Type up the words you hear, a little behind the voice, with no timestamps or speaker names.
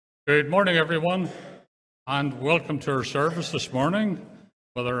Good morning, everyone, and welcome to our service this morning.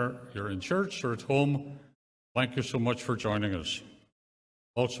 Whether you're in church or at home, thank you so much for joining us.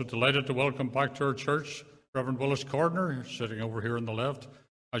 Also delighted to welcome back to our church Reverend Willis Cordner, sitting over here on the left.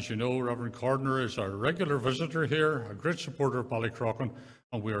 As you know, Reverend Cordner is our regular visitor here, a great supporter of Ballycrochan,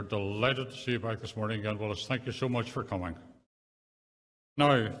 and we are delighted to see you back this morning again, Willis. Thank you so much for coming.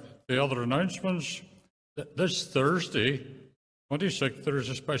 Now, the other announcements. This Thursday, 26th, there is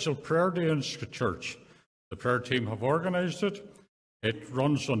a special prayer day in church. The prayer team have organised it. It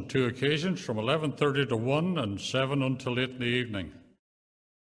runs on two occasions, from 11:30 to 1 and 7 until 8 in the evening.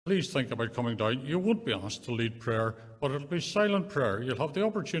 Please think about coming down. You won't be asked to lead prayer, but it'll be silent prayer. You'll have the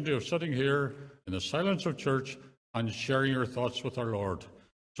opportunity of sitting here in the silence of church and sharing your thoughts with our Lord.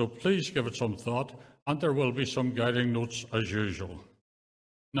 So please give it some thought, and there will be some guiding notes as usual.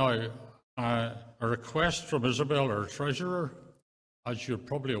 Now, a request from Isabel, our treasurer. As you're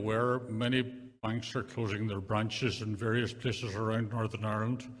probably aware, many banks are closing their branches in various places around Northern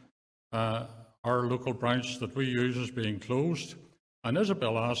Ireland. Our local branch that we use is being closed, and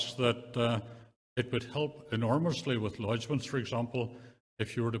Isabel asks that it would help enormously with lodgements, for example,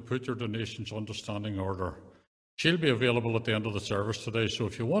 if you were to put your donations onto standing order. She'll be available at the end of the service today, so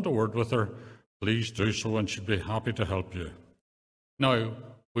if you want a word with her, please do so, and she'd be happy to help you. Now,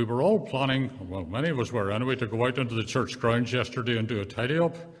 we were all planning, well, many of us were anyway, to go out into the church grounds yesterday and do a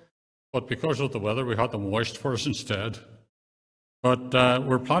tidy-up, but because of the weather, we had them washed for us instead. But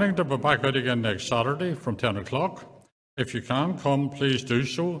we're planning to be back out again next Saturday from 10 o'clock. If you can come, please do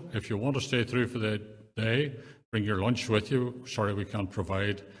so. If you want to stay through for the day, bring your lunch with you. Sorry, we can't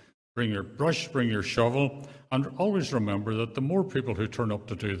provide. Bring your brush, bring your shovel, and always remember that the more people who turn up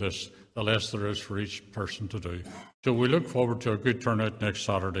to do this, the less there is for each person to do. So we look forward to a good turnout next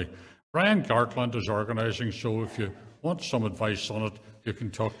Saturday. Brian Gartland is organising, so if you want some advice on it, you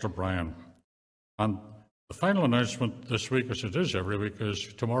can talk to Brian. And the final announcement this week, as it is every week,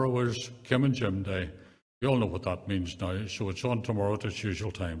 is tomorrow is Kim and Jim Day. You all know what that means now, so it's on tomorrow at its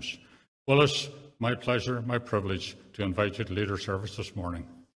usual times. Willis, my pleasure, my privilege to invite you to lead our service this morning.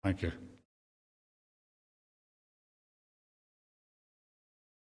 Thank you.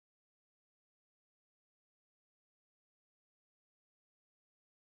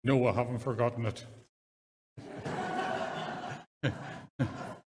 No, I haven't forgotten it.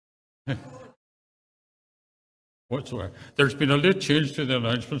 Whatsoever. There's been a late change to the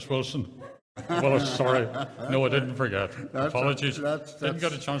announcements, Wilson. Well, sorry. No, I didn't forget. Apologies. Didn't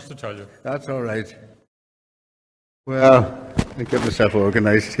get a chance to tell you. That's all right. Well, I get myself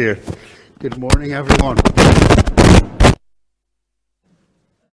organised here. Good morning, everyone.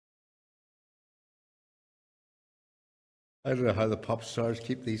 I don't know how the pop stars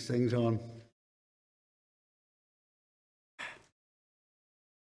keep these things on.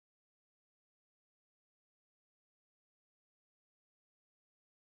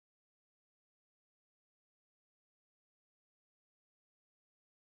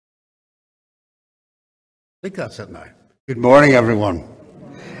 I think that's it now. Good morning, everyone.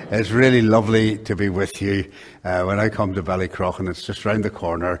 It's really lovely to be with you. When I come to Ballycrochan, it's just round the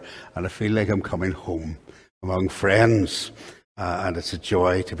corner, and I feel like I'm coming home among friends. And it's a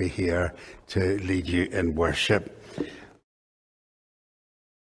joy to be here to lead you in worship.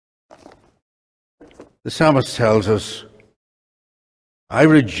 The psalmist tells us, I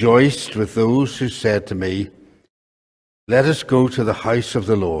rejoiced with those who said to me, let us go to the house of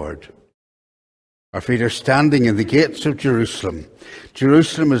the Lord. Our feet are standing in the gates of Jerusalem.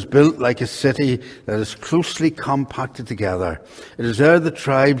 Jerusalem is built like a city that is closely compacted together. It is there the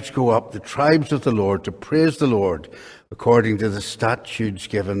tribes go up, the tribes of the Lord, to praise the Lord according to the statutes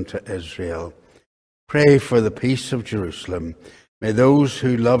given to Israel. Pray for the peace of Jerusalem. May those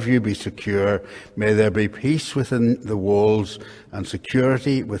who love you be secure. May there be peace within the walls and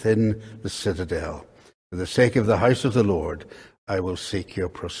security within the citadel. For the sake of the house of the Lord, I will seek your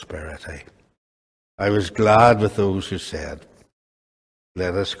prosperity. I was glad with those who said,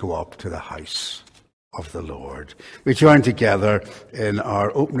 let us go up to the house of the Lord. We join together in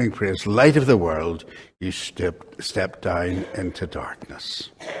our opening praise, Light of the world, you step down into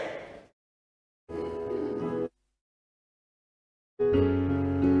darkness.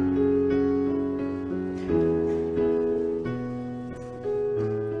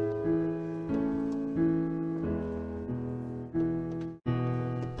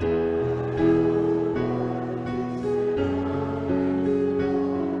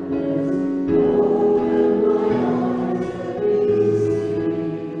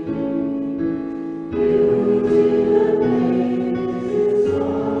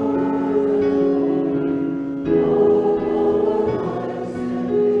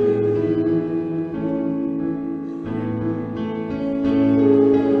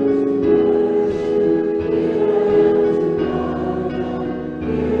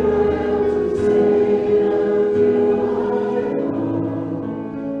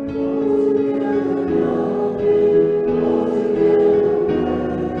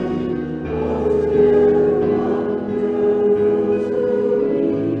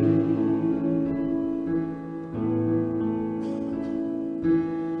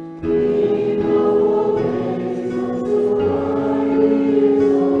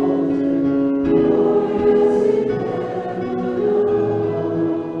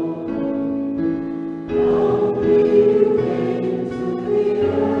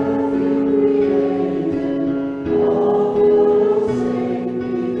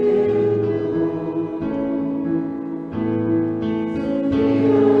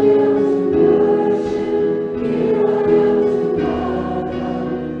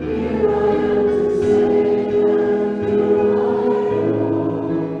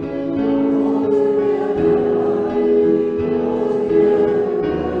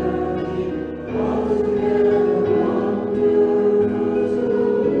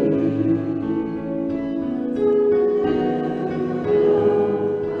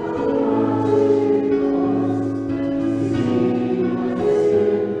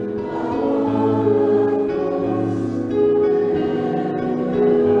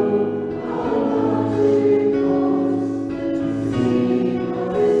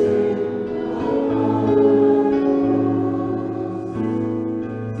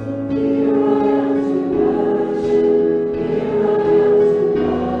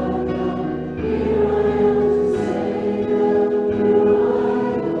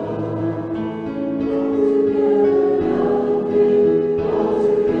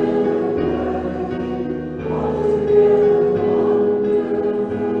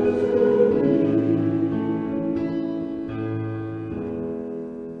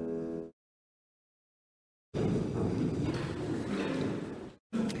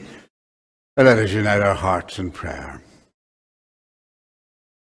 Let us unite our hearts in prayer.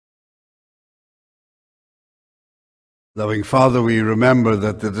 Loving Father, we remember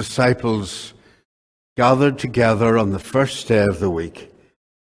that the disciples gathered together on the first day of the week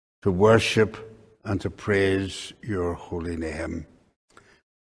to worship and to praise your holy name.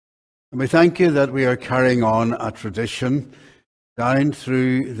 And we thank you that we are carrying on a tradition down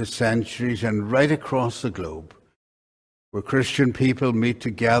through the centuries and right across the globe, where Christian people meet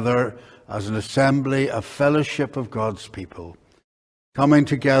together as an assembly, a fellowship of God's people, coming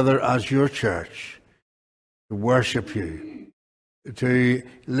together as your church to worship you, to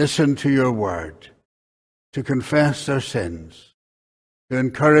listen to your word, to confess their sins, to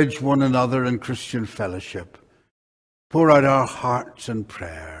encourage one another in Christian fellowship, pour out our hearts in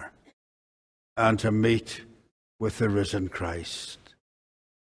prayer, and to meet with the risen Christ.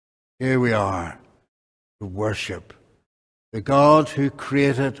 Here we are to worship the God who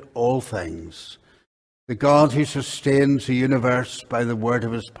created all things, the God who sustains the universe by the word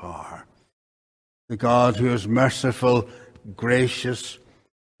of his power, the God who is merciful, gracious,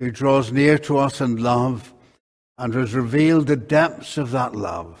 who draws near to us in love and has revealed the depths of that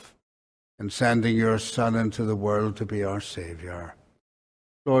love in sending your Son into the world to be our Saviour.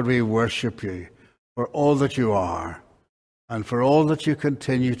 Lord, we worship you for all that you are and for all that you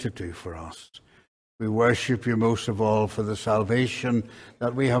continue to do for us. We worship you most of all for the salvation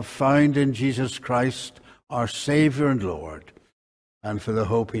that we have found in Jesus Christ, our Saviour and Lord, and for the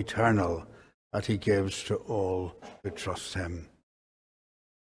hope eternal that he gives to all who trust him.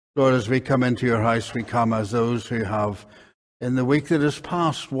 Lord, as we come into your house, we come as those who have, in the week that has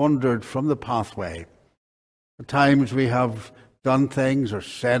passed, wandered from the pathway. At times we have done things or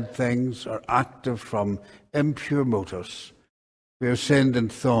said things or acted from impure motives. We have sinned in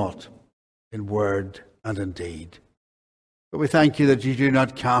thought, in word, and in deed. But we thank you that you do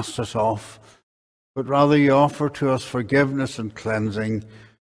not cast us off, but rather you offer to us forgiveness and cleansing,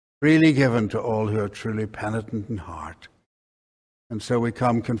 freely given to all who are truly penitent in heart. And so we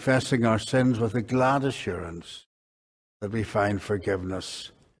come confessing our sins with a glad assurance that we find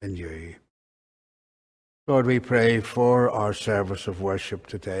forgiveness in you. Lord, we pray for our service of worship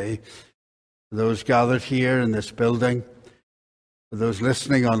today, for those gathered here in this building, for those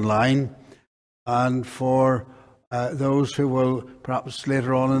listening online, and for those who will perhaps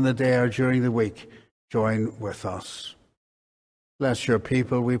later on in the day or during the week join with us. Bless your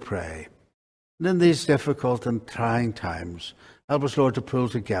people, we pray. And in these difficult and trying times, help us, Lord, to pull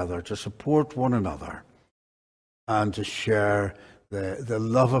together, to support one another, and to share the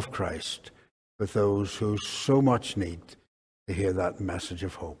love of Christ with those who so much need to hear that message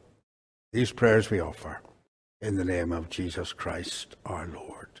of hope. These prayers we offer in the name of Jesus Christ our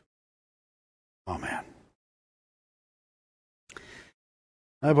Lord. Amen.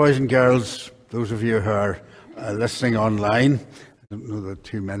 Now, boys and girls, those of you who are listening online, I don't know that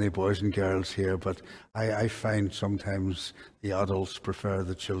too many boys and girls here, but I find sometimes the adults prefer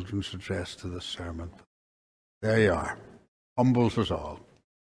the children's address to the sermon. There you are. Humbles us all.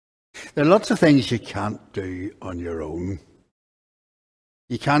 There are lots of things you can't do on your own.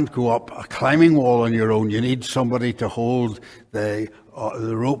 You can't go up a climbing wall on your own. You need somebody to hold the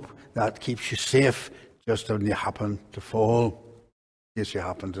rope that keeps you safe just when you happen to fall, in case you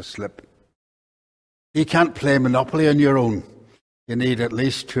happen to slip. You can't play Monopoly on your own. You need at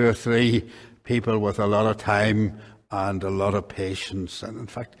least 2 or 3 people with a lot of time and a lot of patience. And in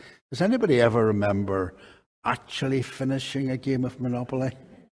fact, does anybody ever remember actually finishing a game of Monopoly?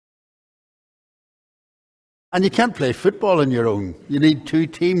 And you can't play football on your own. You need 2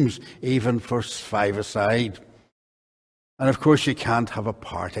 teams, even for 5-a-side. And of course, you can't have a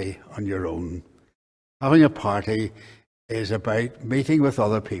party on your own. Having a party is about meeting with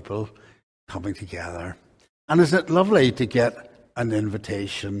other people, coming together. And isn't it lovely to get an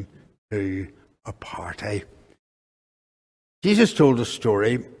invitation to a party? Jesus told a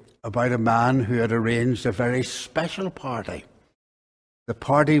story about a man who had arranged a very special party. The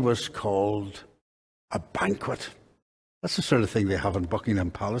party was called a banquet. That's the sort of thing they have in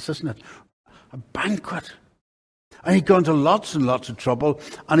Buckingham Palace, isn't it? A banquet. And he'd gone to lots and lots of trouble,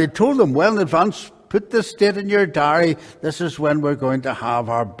 and he told them well in advance, put this date in your diary, this is when we're going to have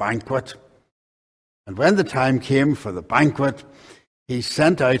our banquet. And when the time came for the banquet, he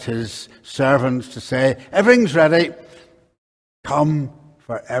sent out his servants to say, everything's ready, come,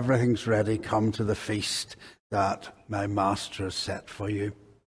 for everything's ready, come to the feast that my master has set for you.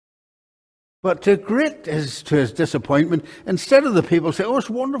 But to his disappointment, instead of the people saying, oh, it's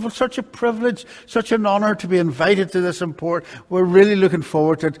wonderful, such a privilege, such an honour to be invited to this import, we're really looking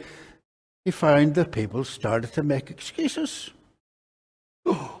forward to it, he found that people started to make excuses.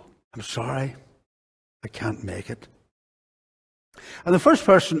 Oh, I'm sorry, I can't make it. And the first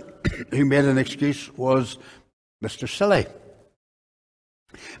person who made an excuse was Mr. Silly.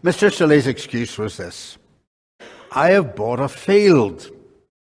 Mr. Silly's excuse was this: I have bought a field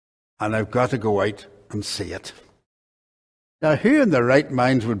and I've got to go out and see it. Now, who in their right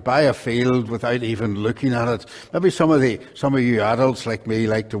minds would buy a field without even looking at it? Maybe some of you adults like me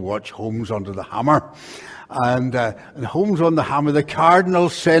like to watch Homes Under the Hammer. And Homes on the Hammer, the cardinal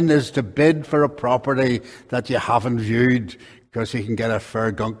sin is to bid for a property that you haven't viewed, because you can get a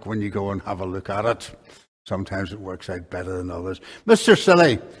fair gunk when you go and have a look at it. Sometimes it works out better than others. Mr.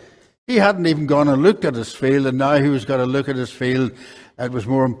 Silly, he hadn't even gone and looked at his field, and now he was going to look at his field. It was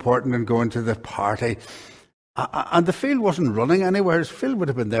more important than going to the party. And the field wasn't running anywhere. His field would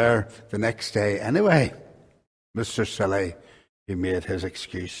have been there the next day anyway. Mr. Silly, he made his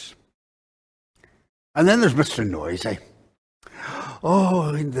excuse. And then there's Mr. Noisy.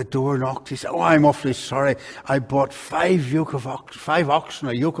 Oh, and the door knocked. He said, oh, I'm awfully sorry. I bought 5 oxen,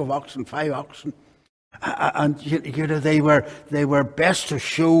 a yoke of oxen, 5 oxen. And you know, they were best of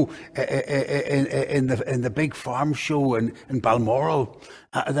show in the big farm show in Balmoral.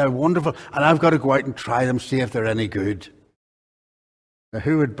 They're wonderful, and I've got to go out and try them, see if they're any good. Now,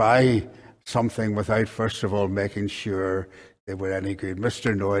 who would buy something without first of all making sure they were any good?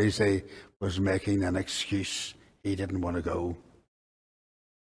 Mr. Noisy was making an excuse. He didn't want to go.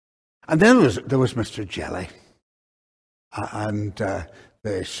 And then there was Mr. Jelly, and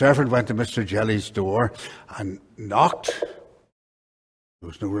the servant went to Mr. Jelly's door and knocked. There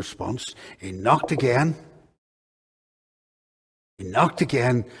was no response. He knocked again.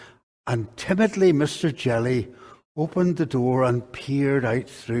 And timidly Mr. Jelly opened the door and peered out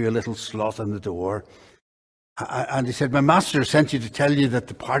through a little slot in the door. And he said, my master sent you to tell you that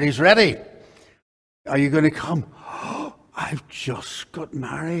the party's ready. Are you going to come? Oh, I've just got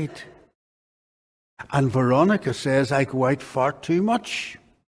married. And Veronica says I go out far too much.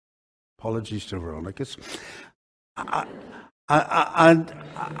 Apologies to Veronica's. And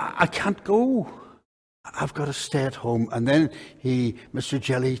I can't go. I've got to stay at home. And then Mr.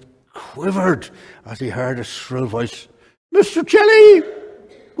 Jelly quivered as he heard a shrill voice. Mr. Jelly,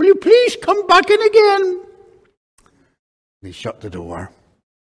 will you please come back in again? And he shut the door.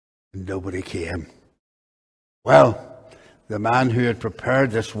 And nobody came. Well, the man who had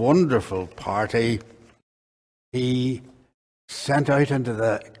prepared this wonderful party, he sent out into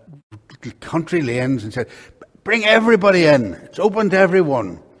the country lanes and said, bring everybody in. It's open to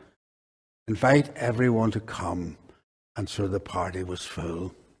everyone. Invite everyone to come. And so the party was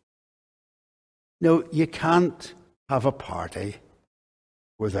full. No, you can't have a party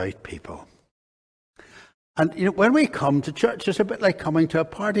without people. And you know, when we come to church, it's a bit like coming to a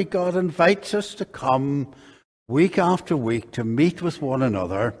party. God invites us to come week after week to meet with one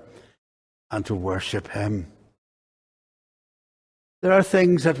another and to worship Him. There are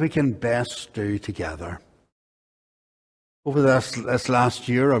things that we can best do together. Over this last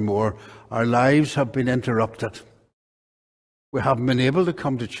year or more, our lives have been interrupted. We haven't been able to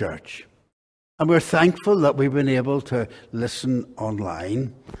come to church. And we're thankful that we've been able to listen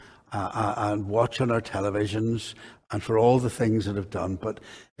online and watch on our televisions and for all the things that have done. But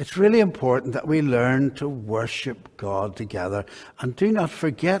it's really important that we learn to worship God together and do not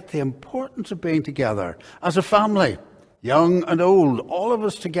forget the importance of being together as a family, young and old, all of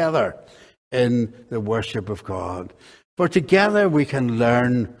us together in the worship of God. For together we can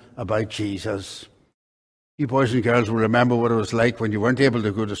learn about Jesus. You boys and girls will remember what it was like when you weren't able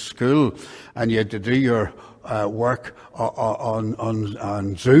to go to school and you had to do your work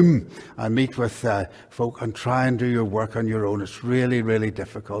on Zoom and meet with folk and try and do your work on your own. It's really, really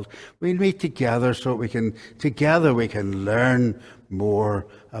difficult. We meet together so we can learn more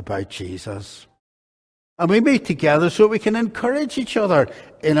about Jesus. And we meet together so we can encourage each other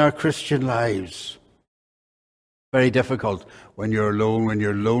in our Christian lives. Very difficult when you're alone. When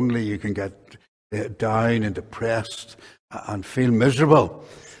you're lonely, you can get down and depressed and feel miserable.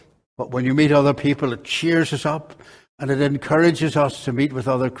 But when you meet other people, it cheers us up and it encourages us to meet with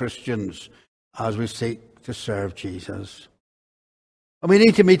other Christians as we seek to serve Jesus. And we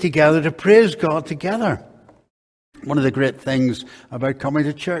need to meet together to praise God together. One of the great things about coming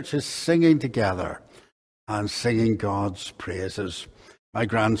to church is singing together and singing God's praises. My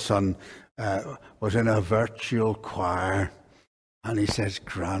grandson was in a virtual choir And he says,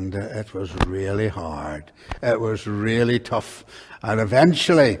 Granda, it was really hard. It was really tough. And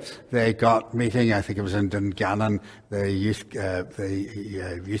eventually they got meeting, I think it was in Dungannon, the youth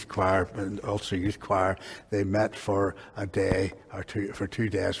choir, and also youth choir. They met for a day or two, for 2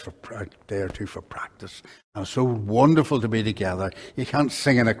 days, for a day or two for practice. And it's so wonderful to be together. You can't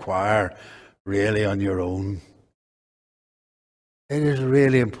sing in a choir really on your own. It is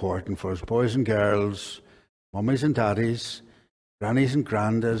really important for us, boys and girls, mummies and daddies, grannies and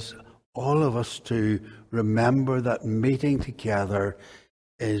grandas, all of us to remember that meeting together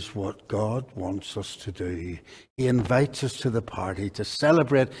is what God wants us to do. He invites us to the party to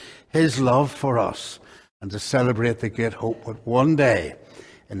celebrate his love for us and to celebrate the great hope that one day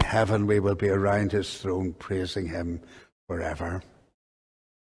in heaven we will be around his throne praising him forever.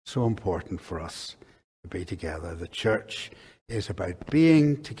 So important for us to be together. The church is about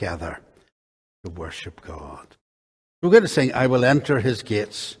being together to worship God. We're going to sing, I Will Enter His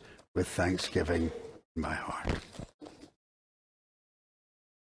Gates with Thanksgiving in My Heart.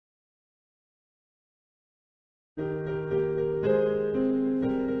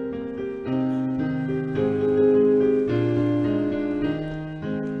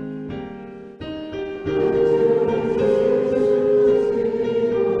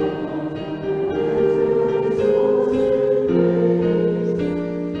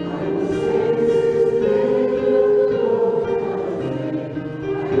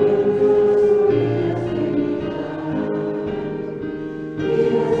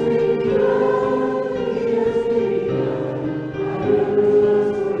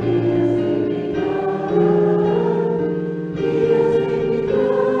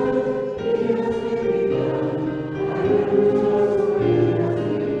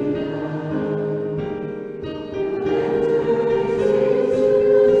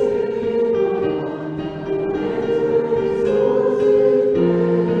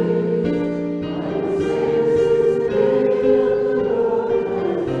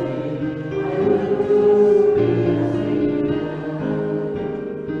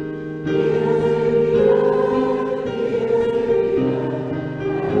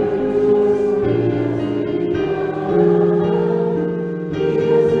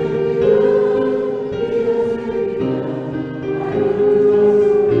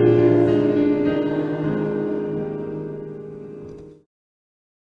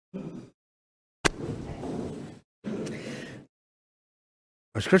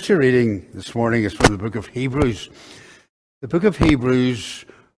 Our scripture reading this morning is from the book of Hebrews. The book of Hebrews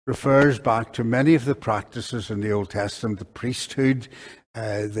refers back to many of the practices in the Old Testament, the priesthood,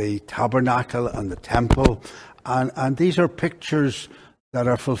 the tabernacle and the temple. And these are pictures that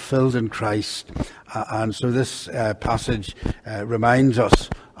are fulfilled in Christ. And so this passage reminds us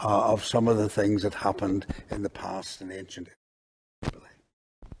of some of the things that happened in the past in ancient Israel.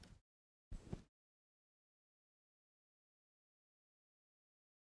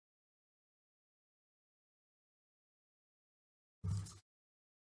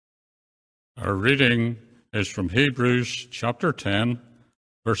 Our reading is from Hebrews chapter 10,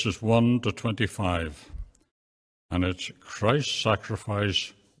 verses 1 to 25, and it's Christ's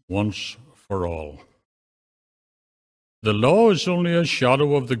sacrifice once for all. The law is only a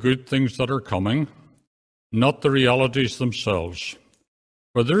shadow of the good things that are coming, not the realities themselves.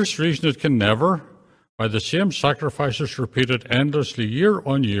 For this reason it can never, by the same sacrifices repeated endlessly year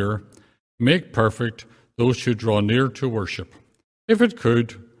on year, make perfect those who draw near to worship. If it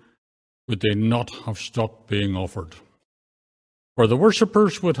could, would they not have stopped being offered? For the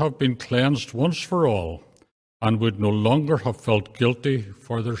worshippers would have been cleansed once for all, and would no longer have felt guilty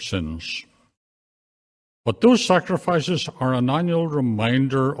for their sins. But those sacrifices are an annual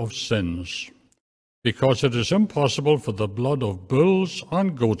reminder of sins, because it is impossible for the blood of bulls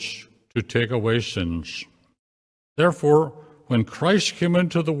and goats to take away sins. Therefore, when Christ came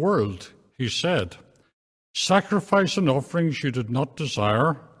into the world, he said, "Sacrifice and offerings you did not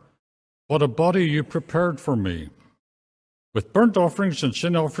desire, but a body you prepared for me. With burnt offerings and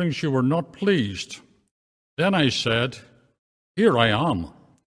sin offerings you were not pleased. Then I said, Here I am.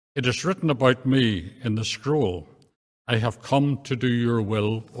 It is written about me in the scroll. I have come to do your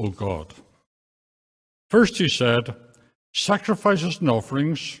will, O God." First he said, "Sacrifices and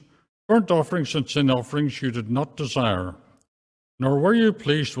offerings, burnt offerings and sin offerings you did not desire, nor were you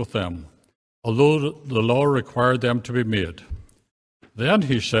pleased with them, although the law required them to be made." Then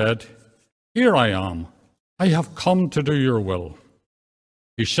he said, "Here I am. I have come to do your will."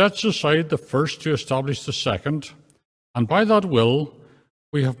 He sets aside the first to establish the second, and by that will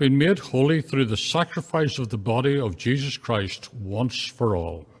we have been made holy through the sacrifice of the body of Jesus Christ once for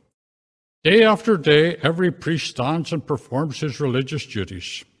all. Day after day, every priest stands and performs his religious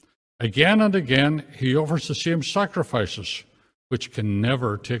duties. Again and again, he offers the same sacrifices, which can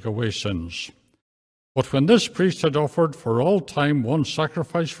never take away sins. But when this priest had offered for all time one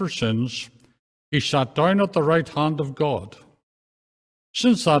sacrifice for sins, he sat down at the right hand of God.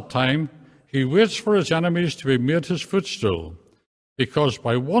 Since that time, he waits for his enemies to be made his footstool, because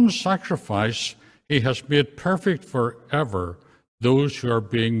by one sacrifice he has made perfect forever those who are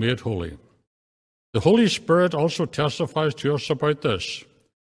being made holy. The Holy Spirit also testifies to us about this.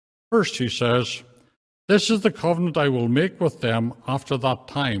 First, he says, "This is the covenant I will make with them after that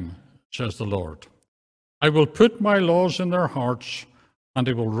time, says the Lord. I will put my laws in their hearts, and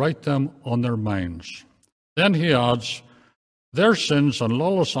I will write them on their minds." Then he adds, "Their sins and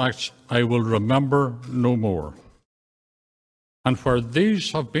lawless acts I will remember no more. And where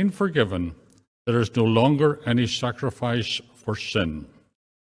these have been forgiven, there is no longer any sacrifice for sin."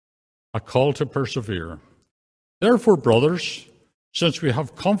 A call to persevere. Therefore, brothers, since we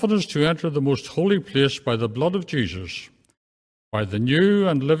have confidence to enter the most holy place by the blood of Jesus, by the new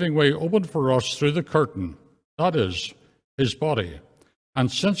and living way opened for us through the curtain, that is, his body, and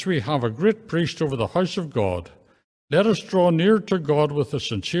since we have a great priest over the house of God, let us draw near to God with a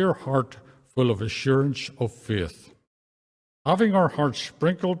sincere heart full of assurance of faith, having our hearts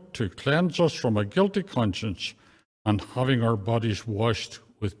sprinkled to cleanse us from a guilty conscience, and having our bodies washed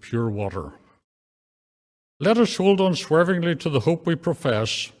with pure water. Let us hold unswervingly to the hope we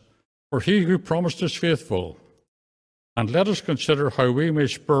profess, for he who promised is faithful. And let us consider how we may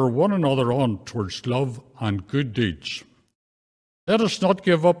spur one another on towards love and good deeds. Let us not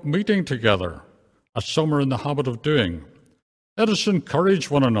give up meeting together, as some are in the habit of doing. Let us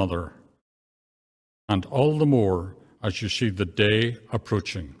encourage one another, and all the more as you see the day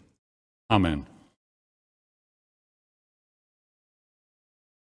approaching. Amen.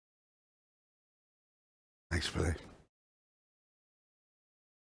 Thanks, Billy.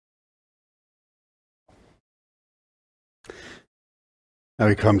 Now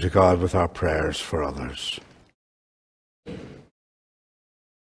we come to God with our prayers for others.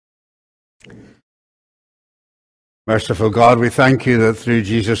 Merciful God, we thank you that through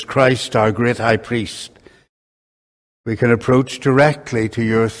Jesus Christ, our great high priest, we can approach directly to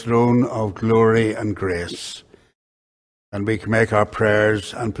your throne of glory and grace, and we can make our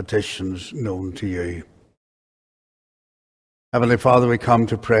prayers and petitions known to you. Heavenly Father, we come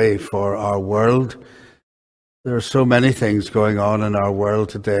to pray for our world. There are so many things going on in our world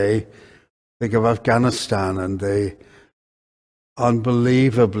today. Think of Afghanistan and the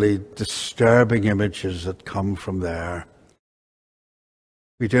unbelievably disturbing images that come from there.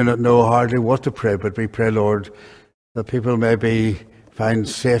 We do not know hardly what to pray, but we pray, Lord, that people may find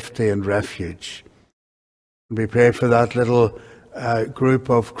safety and refuge. And we pray for that little group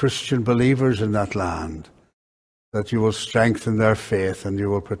of Christian believers in that land, that you will strengthen their faith and you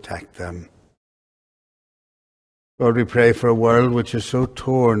will protect them. Lord, we pray for a world which is so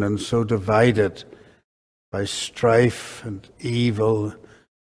torn and so divided by strife and evil,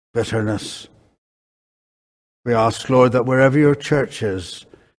 bitterness. We ask, Lord, that wherever your church is,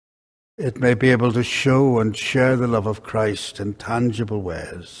 it may be able to show and share the love of Christ in tangible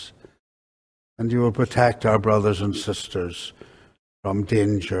ways. And you will protect our brothers and sisters from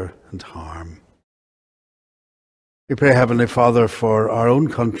danger and harm. We pray, Heavenly Father, for our own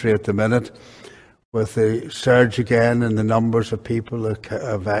country at the minute, with the surge again in the numbers of people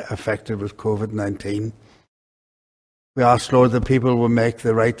affected with COVID-19. We ask, Lord, that people will make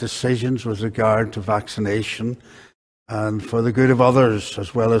the right decisions with regard to vaccination, and for the good of others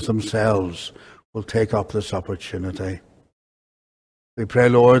as well as themselves will take up this opportunity. We pray,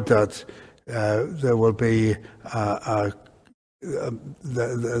 Lord, that there will be the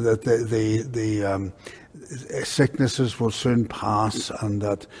sicknesses will soon pass and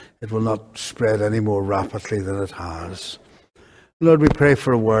that it will not spread any more rapidly than it has. Lord, we pray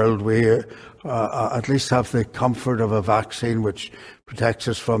for a world where at least have the comfort of a vaccine which protects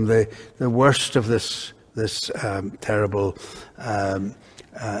us from the worst of this terrible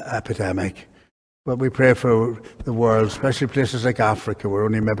epidemic. But we pray for the world, especially places like Africa, where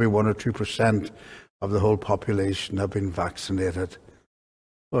only maybe 1 or 2% of the whole population have been vaccinated.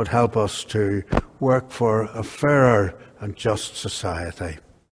 Lord, help us to work for a fairer and just society.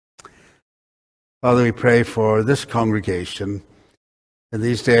 Father, we pray for this congregation. In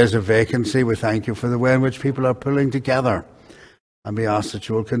these days of vacancy, we thank you for the way in which people are pulling together. And we ask that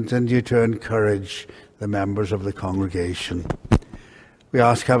you will continue to encourage the members of the congregation. We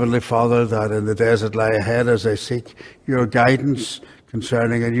ask, Heavenly Father, that in the days that lie ahead, as they seek your guidance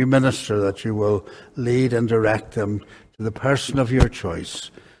concerning a new minister, that you will lead and direct them to the person of your choice,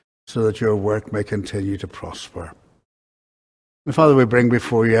 so that your work may continue to prosper. And Father, we bring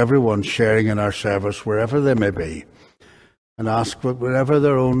before you everyone sharing in our service, wherever they may be, and ask that wherever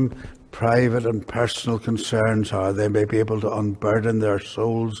their own private and personal concerns are, they may be able to unburden their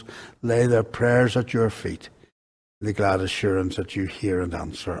souls, lay their prayers at your feet, in the glad assurance that you hear and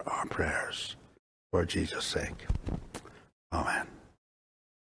answer our prayers. For Jesus' sake. Amen.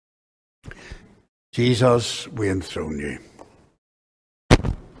 Jesus, we enthrone you.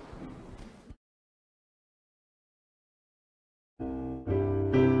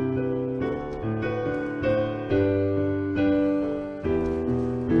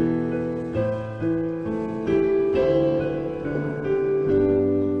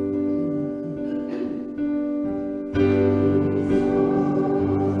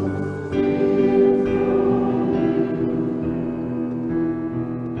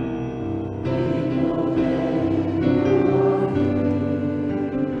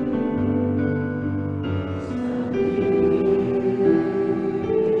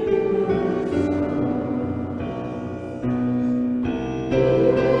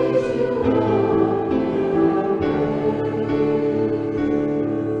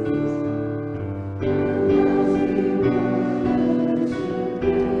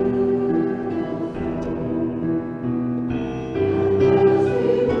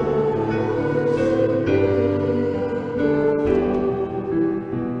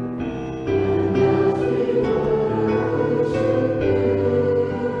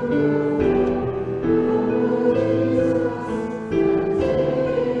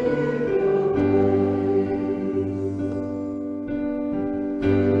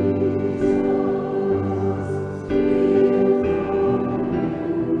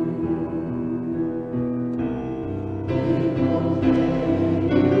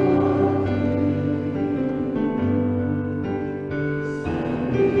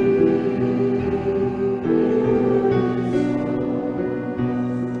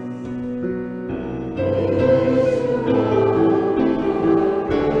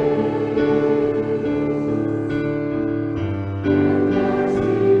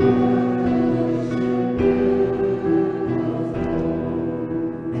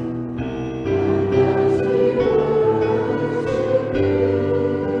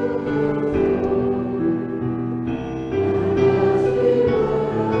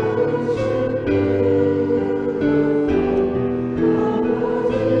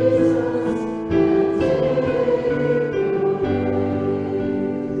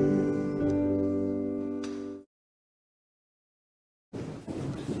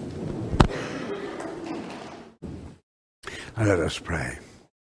 And let us pray.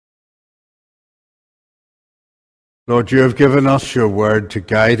 Lord, you have given us your word to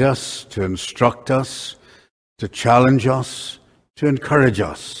guide us, to instruct us, to challenge us, to encourage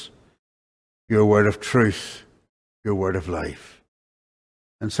us. Your word of truth, your word of life.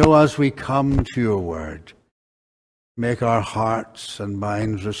 And so as we come to your word, make our hearts and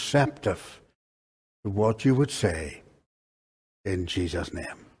minds receptive to what you would say. In Jesus'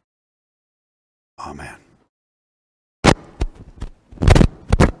 name. Amen.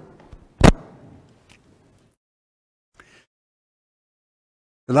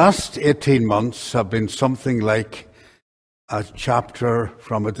 The last 18 months have been something like a chapter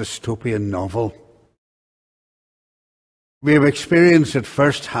from a dystopian novel. We have experienced at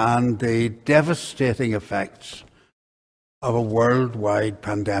first hand the devastating effects of a worldwide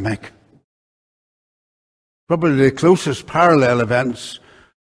pandemic. Probably the closest parallel events,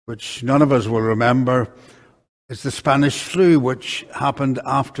 which none of us will remember, is the Spanish flu, which happened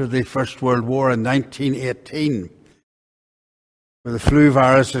after the First World War in 1918. Where the flu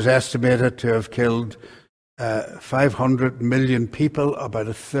virus is estimated to have killed 500 million people, about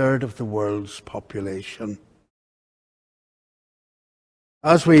a third of the world's population.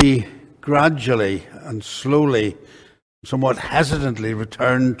 As we gradually and slowly, somewhat hesitantly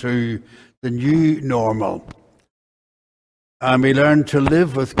return to the new normal, and we learn to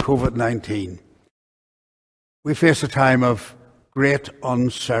live with COVID-19, we face a time of great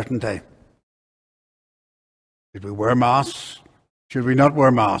uncertainty. Should we wear masks? Should we not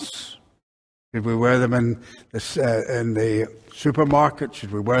wear masks? Should we wear them in the supermarket?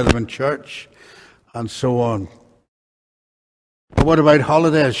 Should we wear them in church? And so on. But what about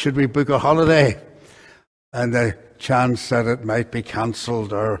holidays? Should we book a holiday? And the chance that it might be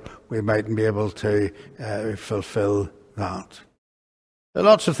cancelled or we mightn't be able to fulfill that. There are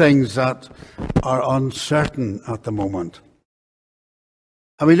lots of things that are uncertain at the moment.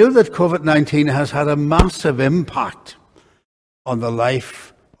 And we know that COVID-19 has had a massive impact on the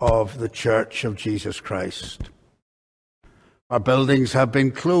life of the Church of Jesus Christ. Our buildings have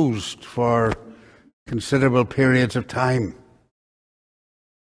been closed for considerable periods of time.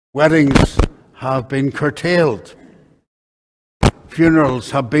 Weddings have been curtailed.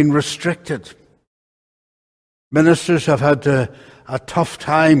 Funerals have been restricted. Ministers have had a tough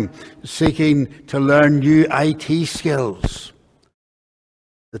time seeking to learn new IT skills.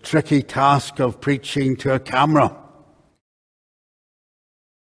 The tricky task of preaching to a camera.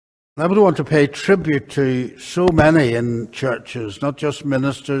 I would want to pay tribute to so many in churches, not just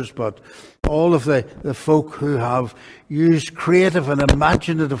ministers, but all of the folk who have used creative and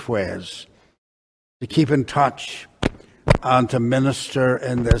imaginative ways to keep in touch and to minister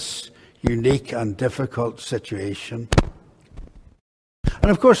in this unique and difficult situation. And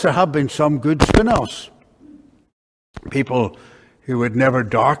of course, there have been some good spin-offs. People who would never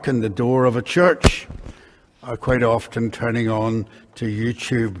darken the door of a church are quite often turning on to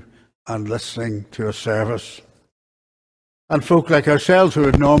YouTube and listening to a service. And folk like ourselves who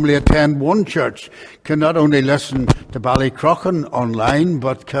would normally attend one church can not only listen to Ballycrochan online,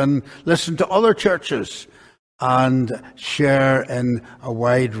 but can listen to other churches and share in a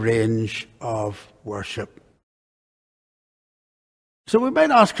wide range of worship. So we might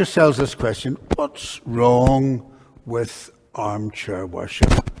ask ourselves this question: what's wrong with armchair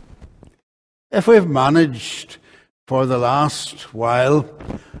worship? If we've managed for the last while,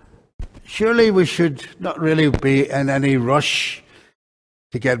 surely we should not really be in any rush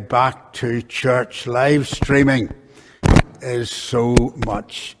to get back to church. Live streaming is so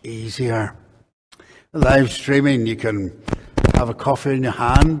much easier. Live streaming, you can have a coffee in your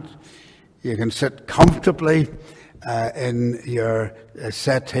hand, you can sit comfortably in your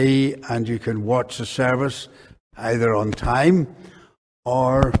settee, and you can watch the service either on time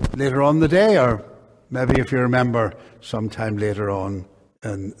or later on the day, or maybe, if you remember, sometime later on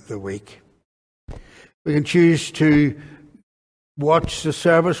in the week. We can choose to watch the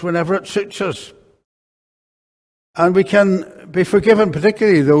service whenever it suits us. And we can be forgiven,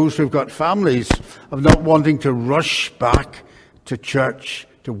 particularly those who've got families, of not wanting to rush back to church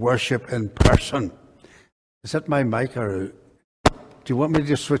to worship in person. Is that my mic, or do you want me to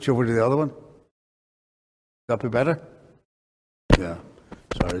just switch over to the other one? Would that be better? Yeah.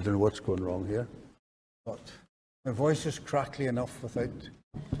 Sorry, I don't know what's going wrong here. But my voice is crackly enough without...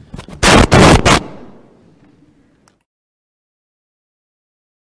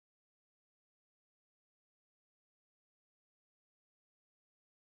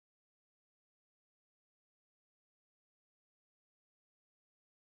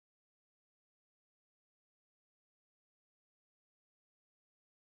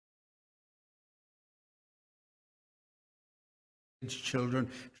 children,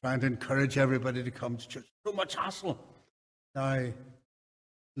 trying to encourage everybody to come to church. So much hassle. Now,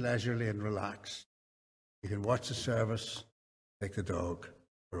 leisurely and relaxed. You can watch the service, take the dog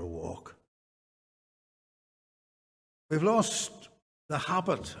for a walk. We've lost the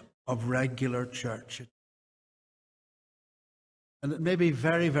habit of regular church. And it may be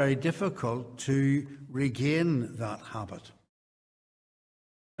very, very difficult to regain that habit.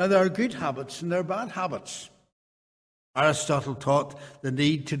 Now, there are good habits and there are bad habits. Aristotle taught the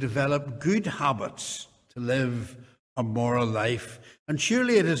need to develop good habits to live a moral life. And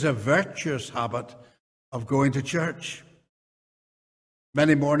surely it is a virtuous habit of going to church.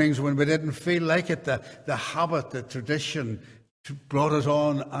 Many mornings when we didn't feel like it, the habit, the tradition brought us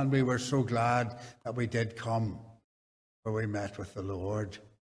on, and we were so glad that we did come, where we met with the Lord.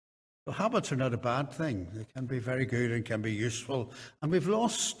 So habits are not a bad thing. They can be very good and can be useful. And we've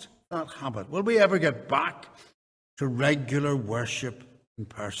lost that habit. Will we ever get back to regular worship in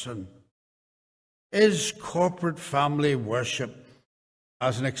person? Is corporate family worship,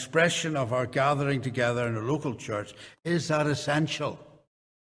 as an expression of our gathering together in a local church, is that essential?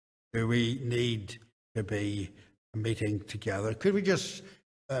 Do we need to be meeting together? Could we just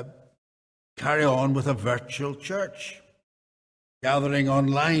carry on with a virtual church, gathering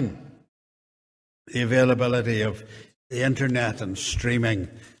online? The availability of the internet and streaming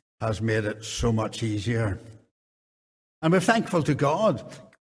has made it so much easier. And we're thankful to God.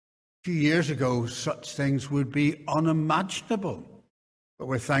 A few years ago, such things would be unimaginable. But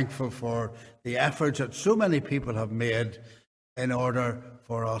we're thankful for the efforts that so many people have made in order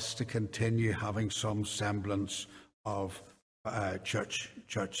for us to continue having some semblance of church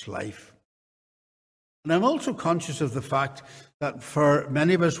life. And I'm also conscious of the fact that for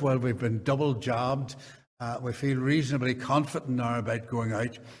many of us, while we've been double jabbed, we feel reasonably confident now about going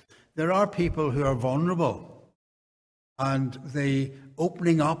out. There are people who are vulnerable. And the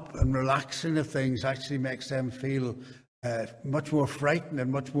opening up and relaxing of things actually makes them feel much more frightened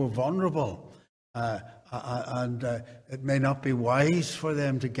and much more vulnerable and it may not be wise for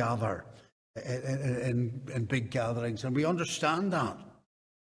them to gather in big gatherings, and we understand that.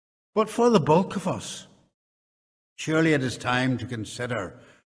 But for the bulk of us, surely it is time to consider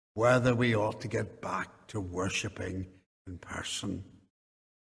whether we ought to get back to worshipping in person.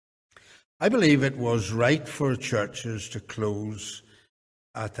 I believe it was right for churches to close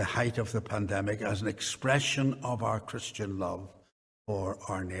at the height of the pandemic as an expression of our Christian love for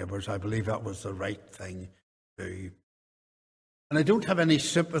our neighbours. I believe that was the right thing to do. And I don't have any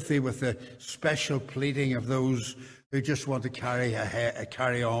sympathy with the special pleading of those who just want to carry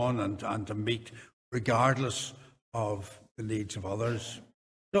on and to meet regardless of the needs of others.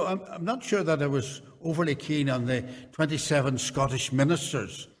 No, I'm not sure that I was overly keen on the 27 Scottish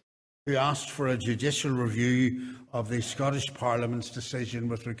ministers who asked for a judicial review of the Scottish Parliament's decision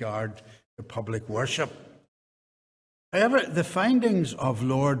with regard to public worship. However, the findings of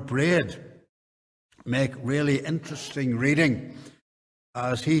Lord Braid make really interesting reading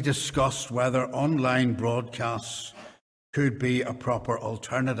as he discussed whether online broadcasts could be a proper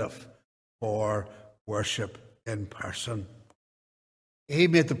alternative for worship in person. He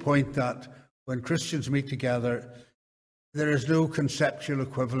made the point that when Christians meet together, there is no conceptual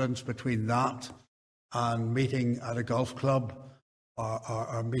equivalence between that and meeting at a golf club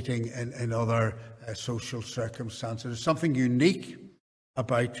or meeting in other social circumstances. There's something unique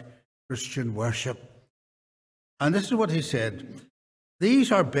about Christian worship. And this is what he said: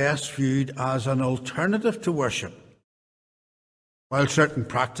 these are best viewed as an alternative to worship, while certain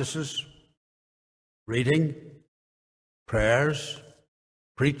practices, reading, prayers,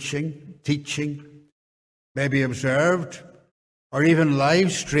 preaching, teaching, may be observed or even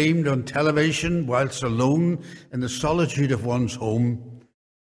live streamed on television whilst alone in the solitude of one's home.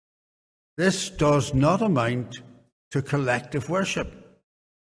 This does not amount to collective worship.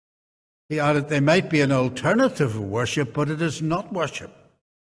 He added, they might be an alternative of worship, but it is not worship.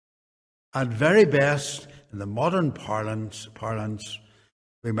 At very best, in the modern parlance,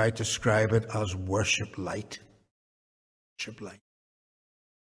 we might describe it as worship light. Worship light.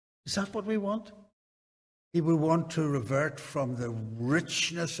 Is that what we want? We want to revert from the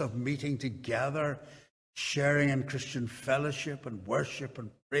richness of meeting together, sharing in Christian fellowship and worship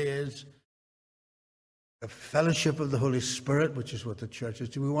and praise, the fellowship of the Holy Spirit, which is what the church is.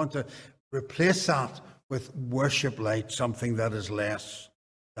 Do we want to replace that with worship light, something that is less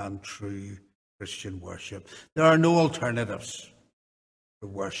than true Christian worship? There are no alternatives to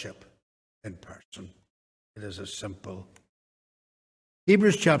worship in person. It is as simple.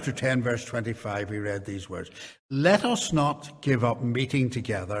 Hebrews chapter 10, verse 25, we read these words: let us not give up meeting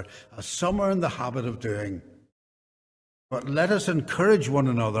together, as some are in the habit of doing, but let us encourage one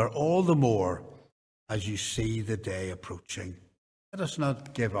another all the more as you see the day approaching. Let us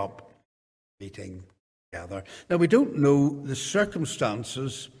not give up meeting together. Now, we don't know the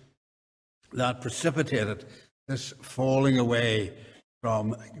circumstances that precipitated this falling away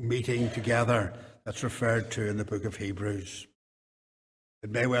from meeting together that's referred to in the book of Hebrews. It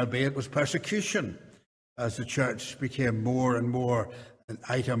may well be it was persecution, as the church became more and more an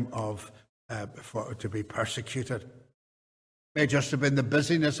item of to be persecuted. It may just have been the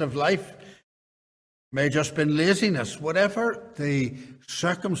busyness of life. It may have just been laziness. Whatever the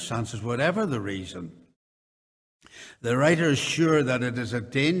circumstances, whatever the reason, the writer is sure that it is a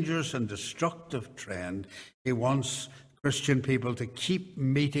dangerous and destructive trend. He wants Christian people to keep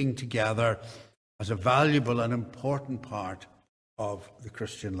meeting together as a valuable and important part of the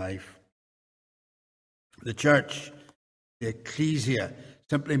Christian life. The church, the ecclesia,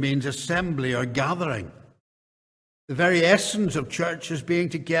 simply means assembly or gathering. The very essence of church is being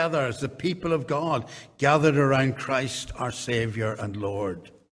together as the people of God, gathered around Christ, our Saviour and Lord.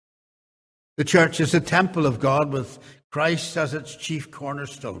 The church is the temple of God with Christ as its chief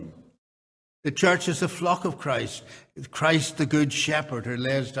cornerstone. The church is the flock of Christ, Christ the good shepherd who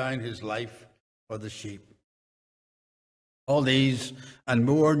lays down his life for the sheep. All these and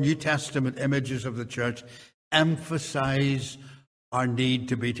more New Testament images of the church emphasize our need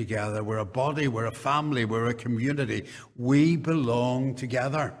to be together. We're a body, we're a family, we're a community. We belong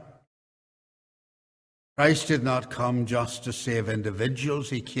together. Christ did not come just to save individuals,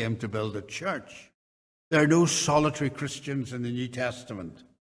 he came to build a church. There are no solitary Christians in the New Testament.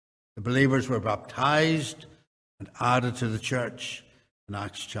 The believers were baptized and added to the church in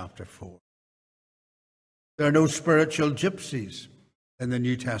Acts chapter 4. There are no spiritual gypsies in the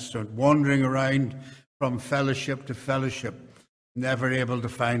New Testament, wandering around from fellowship to fellowship, never able to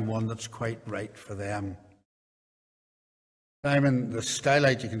find one that's quite right for them. Simon the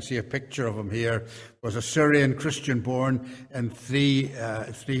Stylite, you can see a picture of him here, was a Syrian Christian born in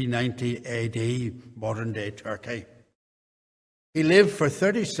 390 AD, modern-day Turkey. He lived for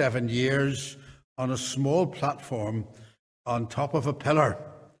 37 years on a small platform on top of a pillar,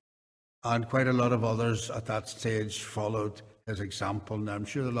 and quite a lot of others at that stage followed his example. Now, I'm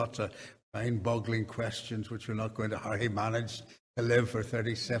sure there are lots of mind-boggling questions which we're not going to how he managed to live for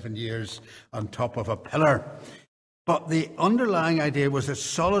 37 years on top of a pillar. But the underlying idea was a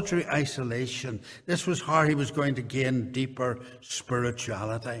solitary isolation. This was how he was going to gain deeper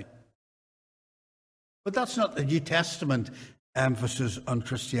spirituality. But that's not the New Testament emphasis on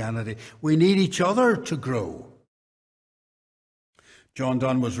Christianity. We need each other to grow. John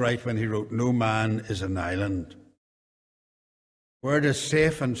Donne was right when he wrote, "No man is an island." Where it is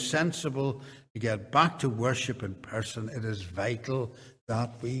safe and sensible to get back to worship in person, it is vital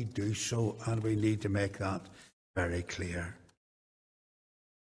that we do so, and we need to make that very clear.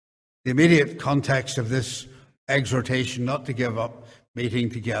 The immediate context of this exhortation not to give up meeting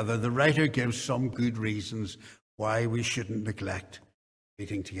together, the writer gives some good reasons why we shouldn't neglect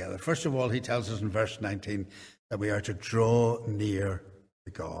meeting together. First of all, he tells us in verse 19 that we are to draw near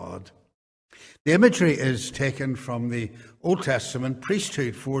to God. The imagery is taken from the Old Testament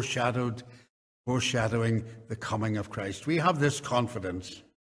priesthood foreshadowing the coming of Christ. We have this confidence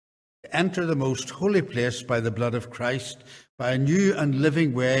to enter the most holy place by the blood of Christ, by a new and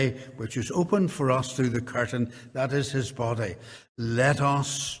living way which is open for us through the curtain, that is his body. Let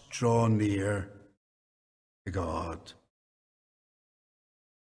us draw near to God.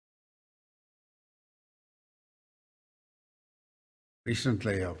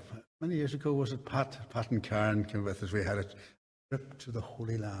 Recently, many years ago, was it Pat and Karen came with us? We had a trip to the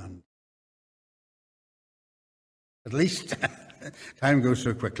Holy Land. At least time goes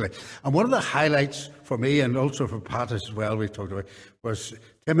so quickly. And one of the highlights for me, and also for Pat as well, we talked about, was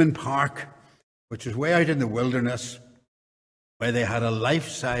Timon Park, which is way out in the wilderness, where they had a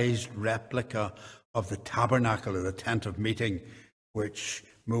life-sized replica of the tabernacle, or the tent of meeting, which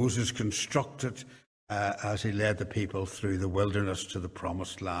Moses constructed as he led the people through the wilderness to the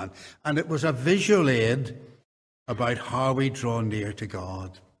promised land. And it was a visual aid about how we draw near to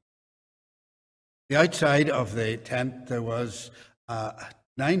God. The outside of the tent, there was a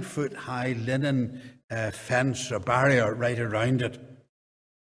 9-foot-high linen fence, a barrier right around it,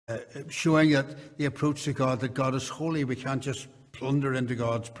 showing that the approach to God, that God is holy. We can't just plunder into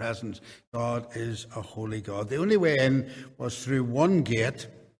God's presence. God is a holy God. The only way in was through one gate.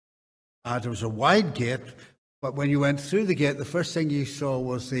 There was a wide gate, but when you went through the gate, the first thing you saw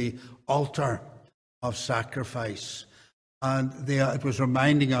was the altar of sacrifice. And it was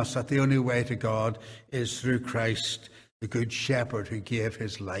reminding us that the only way to God is through Christ, the Good Shepherd who gave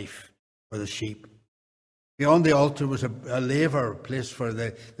his life for the sheep. Beyond the altar was a laver, a place where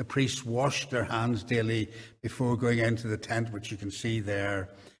the priests washed their hands daily before going into the tent, which you can see there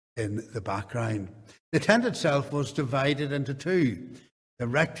in the background. The tent itself was divided into two. The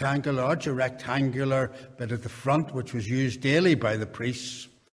larger rectangular bit at the front, which was used daily by the priests,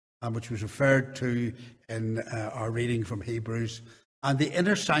 and which was referred to in our reading from Hebrews, and the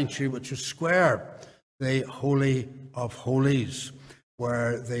inner sanctuary, which was square, the Holy of Holies,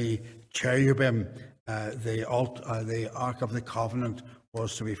 where the cherubim, the Ark of the Covenant,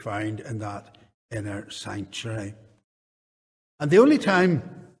 was to be found in that inner sanctuary. And the only time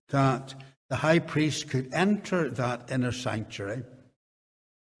that the high priest could enter that inner sanctuary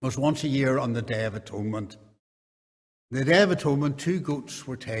was once a year on the Day of Atonement. The Day of Atonement, 2 goats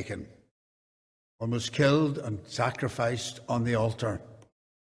were taken. One was killed and sacrificed on the altar.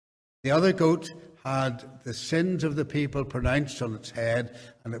 The other goat had the sins of the people pronounced on its head,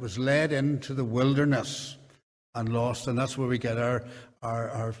 and it was led into the wilderness and lost. And that's where we get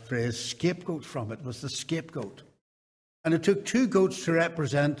our phrase scapegoat from. It was the scapegoat. And it took 2 goats to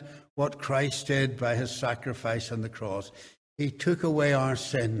represent what Christ did by his sacrifice on the cross. He took away our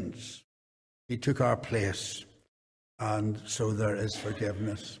sins. He took our place. And so there is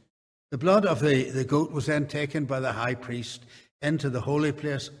forgiveness. The blood of the goat was then taken by the high priest into the holy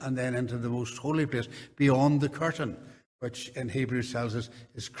place and then into the most holy place beyond the curtain, which in Hebrews tells us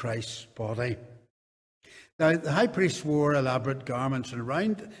is Christ's body. Now, the high priest wore elaborate garments, and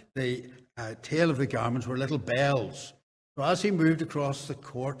around the tail of the garments were little bells. So as he moved across the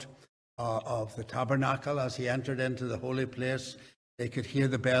court of the tabernacle, as he entered into the holy place, they could hear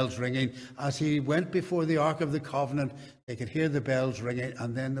the bells ringing. As he went before the Ark of the Covenant, they could hear the bells ringing,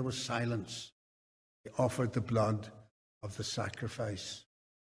 and then there was silence. He offered the blood of the sacrifice.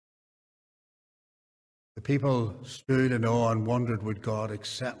 The people stood in awe and wondered, would God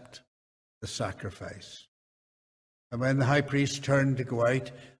accept the sacrifice? And when the high priest turned to go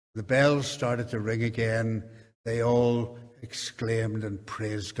out, the bells started to ring again. They all exclaimed and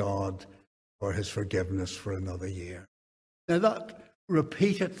praised God for his forgiveness for another year. Now that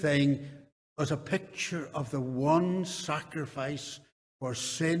repeated thing was a picture of the one sacrifice for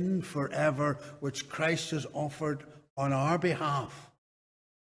sin forever which Christ has offered on our behalf.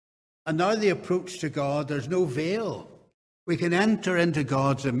 And now the approach to God, there's no veil. We can enter into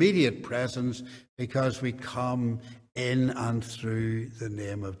God's immediate presence because we come in and through the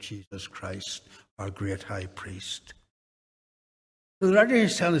name of Jesus Christ, our great high priest. So the writer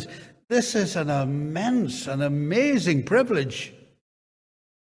is telling us this is an immense and amazing privilege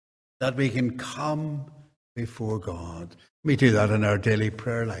that we can come before God. We do that in our daily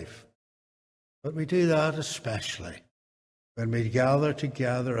prayer life. But we do that especially when we gather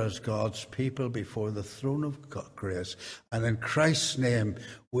together as God's people before the throne of grace, and in Christ's name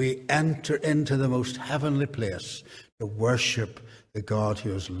we enter into the most heavenly place to worship the God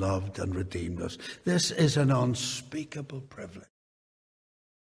who has loved and redeemed us. This is an unspeakable privilege, to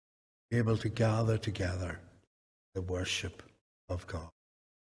be able to gather together the worship of God.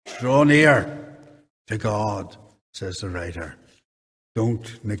 Draw near to God, says the writer.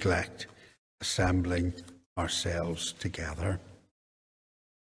 Don't neglect assembling ourselves together.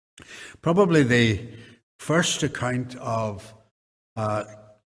 Probably the first account of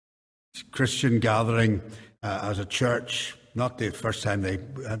Christian gathering as a church, not the first time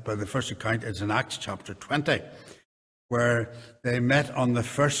but the first account is in Acts chapter 20, where they met on the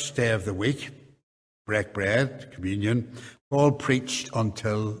first day of the week, break bread, communion. Paul preached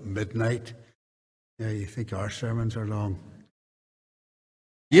until midnight. Yeah, you think our sermons are long.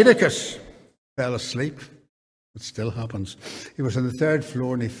 Eutychus fell asleep. It still happens. He was on the third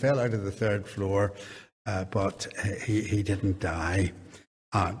floor and he fell out of the third floor, but he didn't die.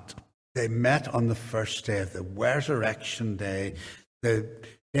 And they met on the first day of the resurrection day, the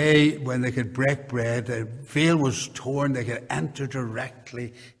day when they could break bread. The veil was torn. They could enter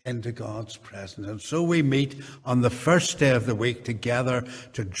directly into God's presence. And so we meet on the first day of the week together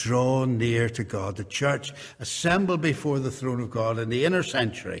to draw near to God. The church assembled before the throne of God in the inner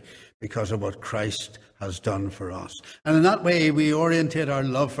sanctuary because of what Christ has done for us. And in that way, we orientate our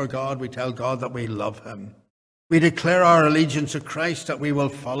love for God. We tell God that we love him. We declare our allegiance to Christ, that we will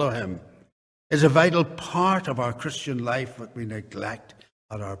follow him. It's a vital part of our Christian life that we neglect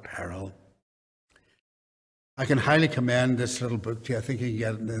at our peril. I can highly commend this little book to you. I think you can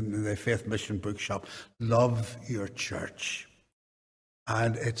get it in the Faith Mission Bookshop. Love Your Church.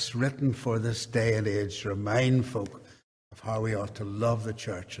 And it's written for this day and age to remind folk of how we ought to love the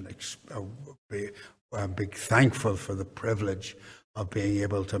church and be thankful for the privilege of being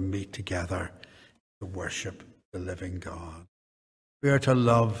able to meet together to worship the living God. We are to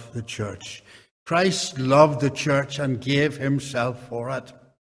love the church. Christ loved the church and gave himself for it.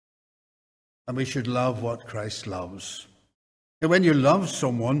 And we should love what Christ loves. And when you love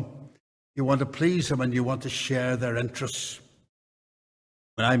someone, you want to please them and you want to share their interests.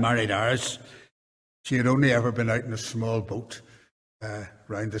 When I married Iris, she had only ever been out in a small boat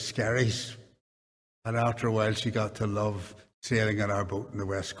round the Skerries. And after a while, she got to love sailing on our boat on the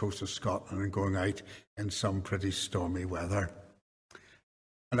west coast of Scotland and going out in some pretty stormy weather.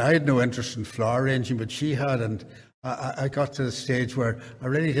 And I had no interest in flower arranging, but she had. And I got to the stage where I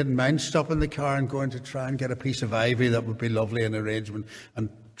really didn't mind stopping the car and going to try and get a piece of ivy that would be lovely in arrangement and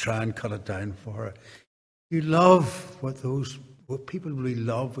try and cut it down for her. You love what people we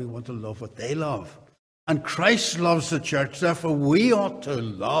love. We want to love what they love. And Christ loves the church. Therefore, we ought to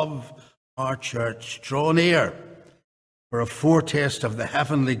love our church. Draw near for a foretaste of the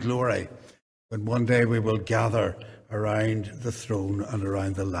heavenly glory when one day we will gather around the throne and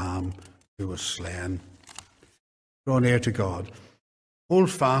around the Lamb who was slain. Draw near to God.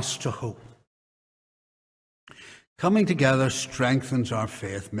 Hold fast to hope. Coming together strengthens our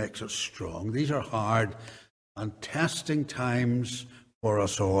faith, makes us strong. These are hard and testing times for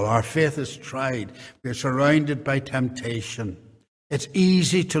us all. Our faith is tried. We're surrounded by temptation. It's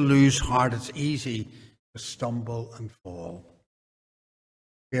easy to lose heart. It's easy to stumble and fall.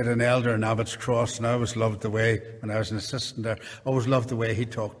 We had an elder in Abbott's Cross, and I always loved the way, when I was an assistant there, I always loved the way he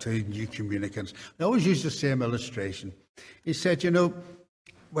talked to new communicants. I always used the same illustration. He said,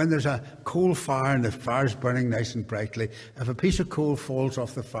 when there's a coal fire and the fire's burning nice and brightly, if a piece of coal falls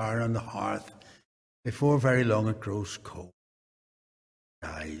off the fire on the hearth, before very long it grows cold,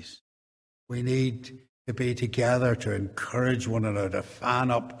 dies. We need to be together to encourage one another, to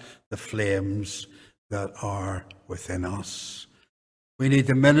fan up the flames that are within us. We need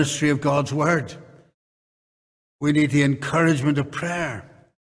the ministry of God's word. We need the encouragement of prayer.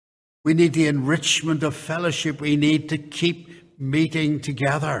 We need the enrichment of fellowship. We need to keep meeting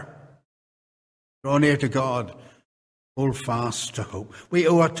together. Draw near to God. Hold fast to hope. We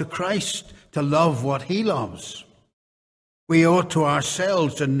owe it to Christ to love what he loves. We owe it to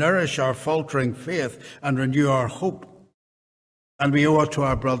ourselves to nourish our faltering faith and renew our hope. And we owe it to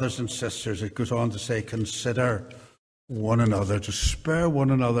our brothers and sisters. It goes on to say, consider one another, to spur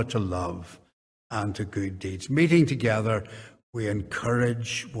one another to love and to good deeds. Meeting together, we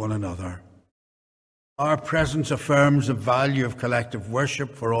encourage one another. Our presence affirms the value of collective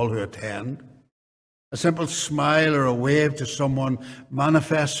worship for all who attend. A simple smile or a wave to someone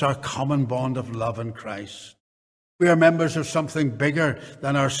manifests our common bond of love in Christ. We are members of something bigger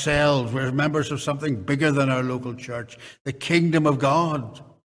than ourselves. We're members of something bigger than our local church, the kingdom of God.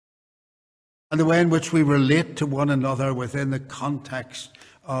 And the way in which we relate to one another within the context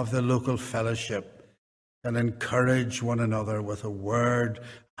of the local fellowship and encourage one another with a word,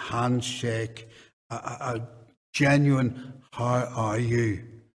 a handshake, a genuine, how are you,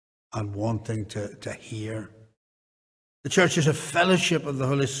 and wanting to hear. The church is a fellowship of the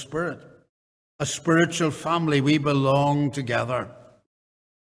Holy Spirit. A spiritual family. We belong together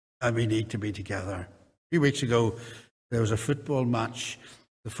and we need to be together. A few weeks ago, there was a football match.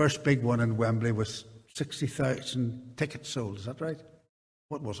 The first big one in Wembley was 60,000 tickets sold. Is that right?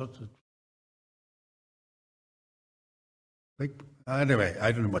 What was it? Anyway,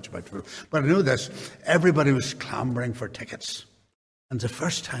 I don't know much about football. But I know this. Everybody was clamoring for tickets. And the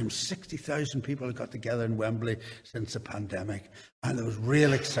first time 60,000 people had got together in Wembley since the pandemic. And there was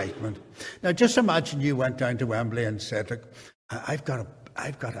real excitement. Now, just imagine you went down to Wembley and said, look, I've got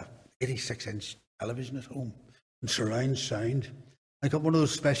a 86-inch television at home and surround sound. I got one of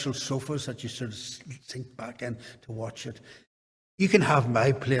those special sofas that you sort of sink back in to watch it. You can have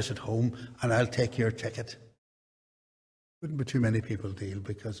my place at home and I'll take your ticket. Wouldn't be too many people deal,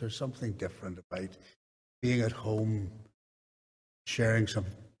 because there's something different about being at home, sharing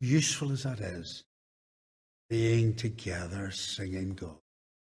something useful as that is, being together, singing God.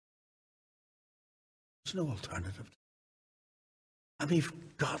 There's no alternative. And we've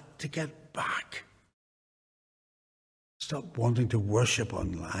got to get back. Stop wanting to worship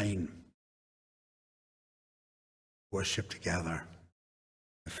online. Worship together,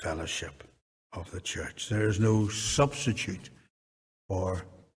 the fellowship of the church. There is no substitute for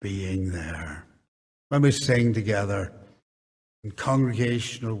being there. When we sing together in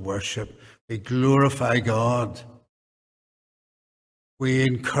congregational worship, we glorify God. We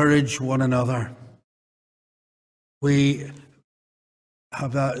encourage one another. We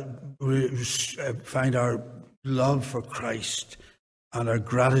have we find our love for Christ and our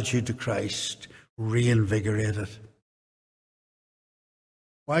gratitude to Christ reinvigorated.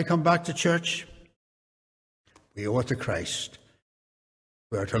 Why come back to church? We owe it to Christ.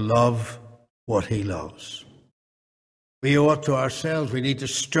 We are to love what he loves. We owe it to ourselves. We need to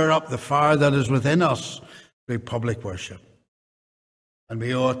stir up the fire that is within us through public worship. And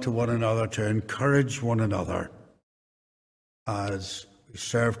we owe it to one another to encourage one another as we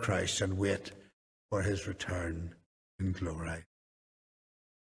serve Christ and wait for his return in glory.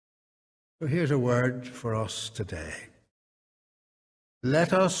 So here's a word for us today.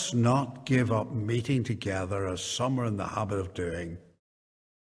 Let us not give up meeting together as some are in the habit of doing,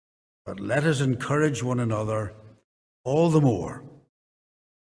 but let us encourage one another all the more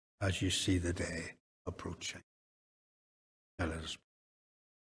as you see the day approaching. Now let us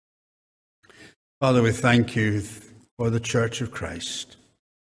pray. Father, we thank you for the Church of Christ.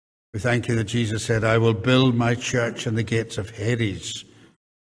 We thank you that Jesus said, I will build my church and the gates of Hades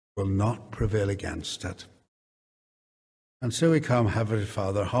will not prevail against it. And so we come, Heavenly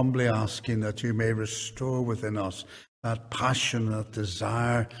Father, humbly asking that you may restore within us that passion, that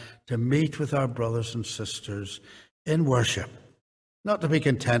desire to meet with our brothers and sisters in worship, not to be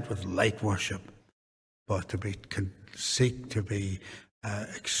content with light worship, but to seek to be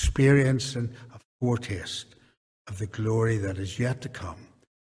experiencing a foretaste of the glory that is yet to come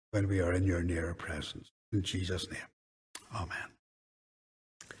when we are in your nearer presence. In Jesus' name, amen.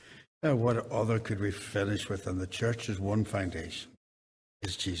 Now, what other could we finish with than the church's one foundation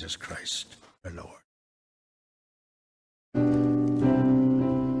is Jesus Christ, our Lord.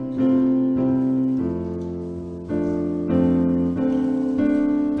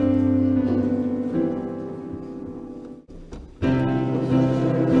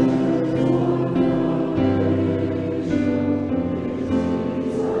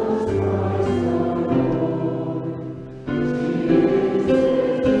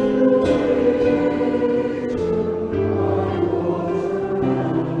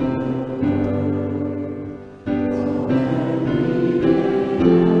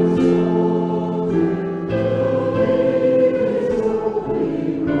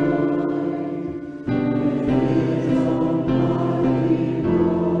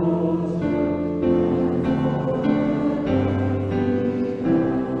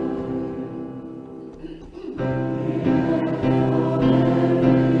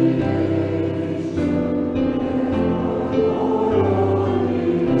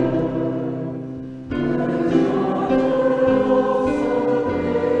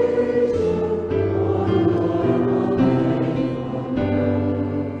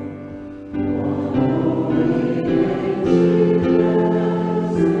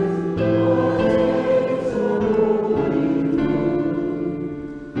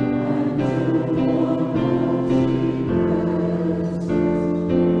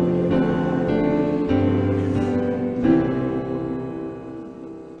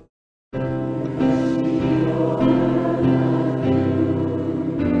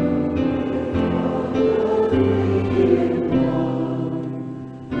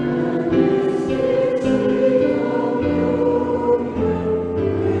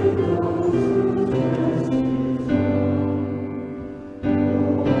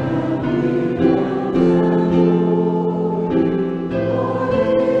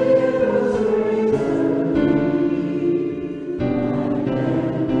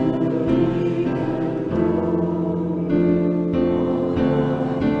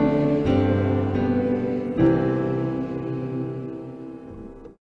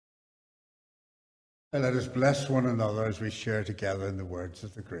 And let us bless one another as we share together in the words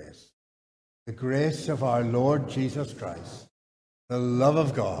of the grace. The grace of our Lord Jesus Christ, the love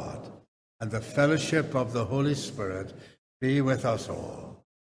of God, and the fellowship of the Holy Spirit be with us all,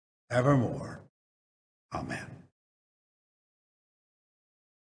 evermore. Amen.